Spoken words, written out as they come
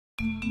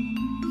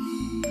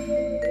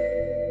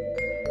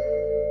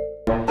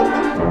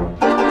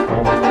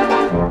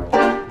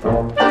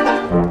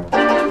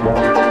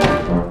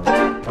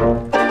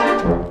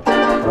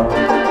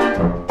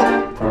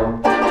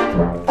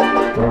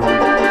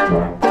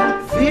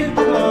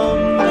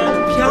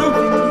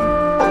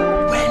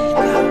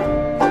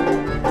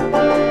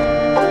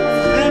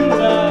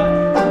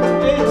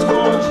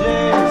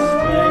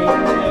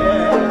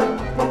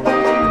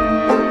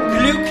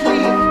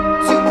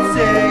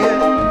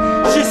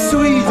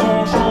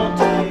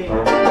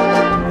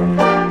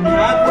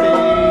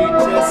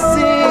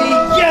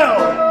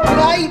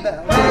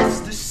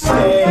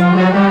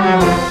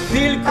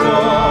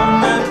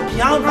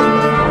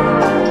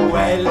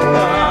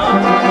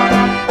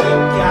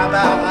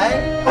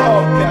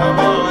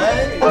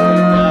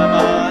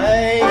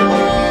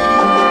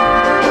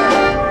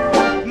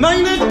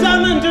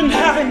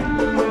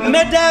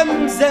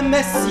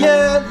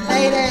messieurs,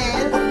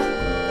 ladies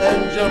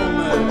and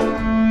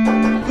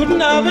gentlemen. Guten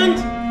Abend,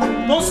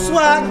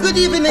 bonsoir, good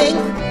evening.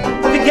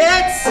 Wie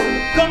geht's?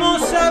 Comment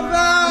ça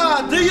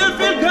va? Do you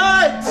feel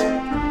good?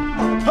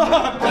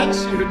 Oh, bet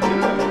you do.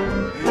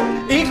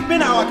 Ich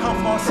bin euer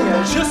Confrancier,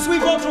 je suis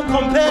votre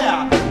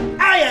compère.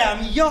 I am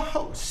your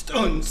host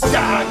und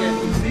sage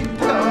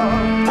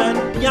willkommen,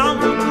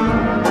 bienvenue,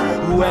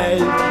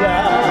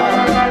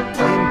 welcome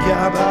im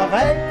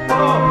Cabaret,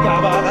 oh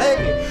Cabaret,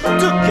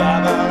 du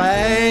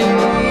Cabaret.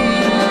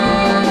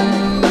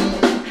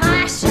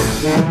 Hush,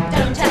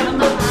 don't tell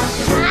mama,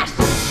 hush,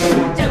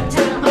 don't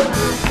tell mama,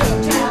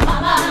 don't tell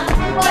mama,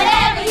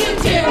 whatever you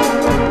do.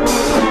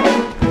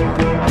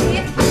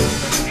 If I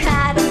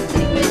had a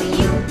thing with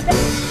you,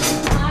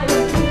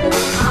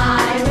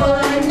 I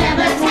would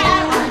never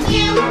tell on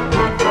you.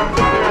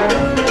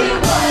 You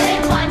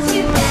wouldn't want to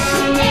get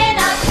me in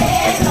a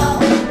pickle.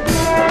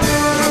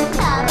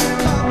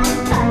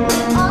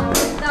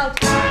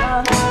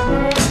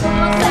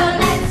 So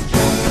let's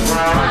trust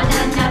one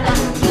another.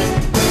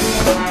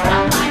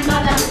 From my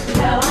mother,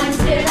 though I'm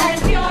still as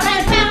pure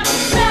as mountain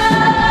snow.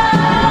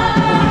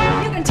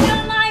 You can tell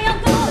my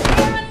uncle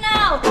here and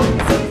now,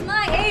 'cause he's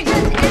my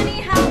agent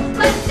anyhow.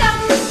 But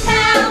don't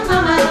tell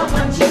mama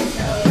what you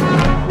know.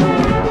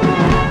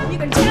 You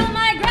can tell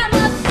my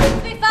grandma should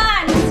be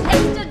fine, 'cause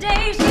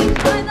yesterday she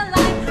joined the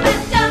line. But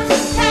don't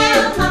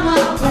tell mama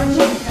what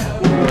you know.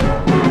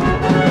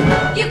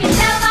 You can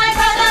tell my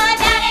brother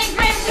that ain't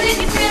grim, 'cause if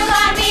you squeal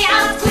on me,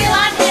 I'll squeal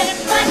on him.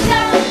 But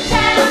don't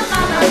tell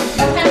mama,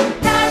 don't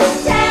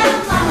tell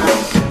mama,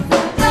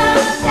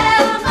 don't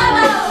tell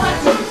mama what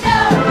you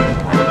know.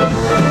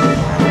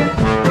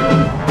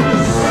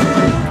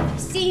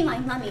 See my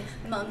mummy,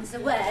 mum's a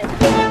word.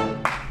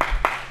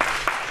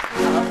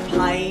 A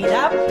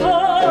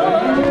pineapple.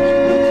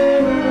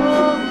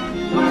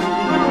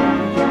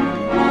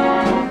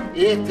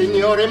 If in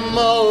your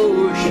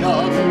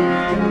emotion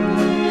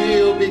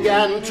you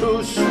began to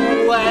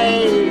sway,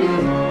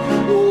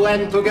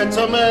 went to get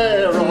some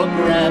air or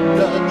grabbed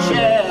a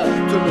chair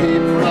to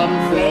keep from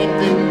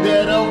fainting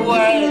dead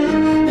away,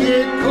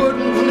 it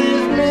couldn't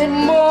please me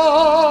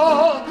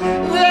more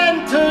than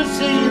to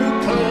see you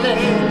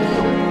cling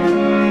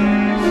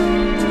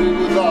to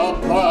the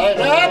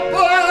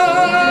pineapple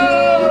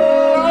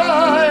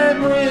I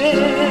bring.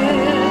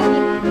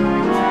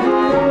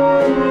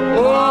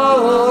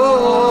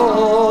 Oh,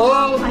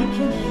 I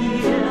can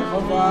hear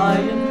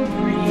Hawaiian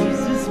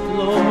breezes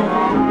blow.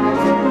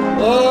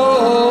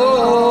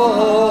 oh,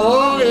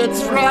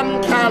 it's from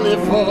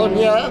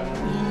California.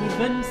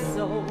 Even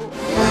so.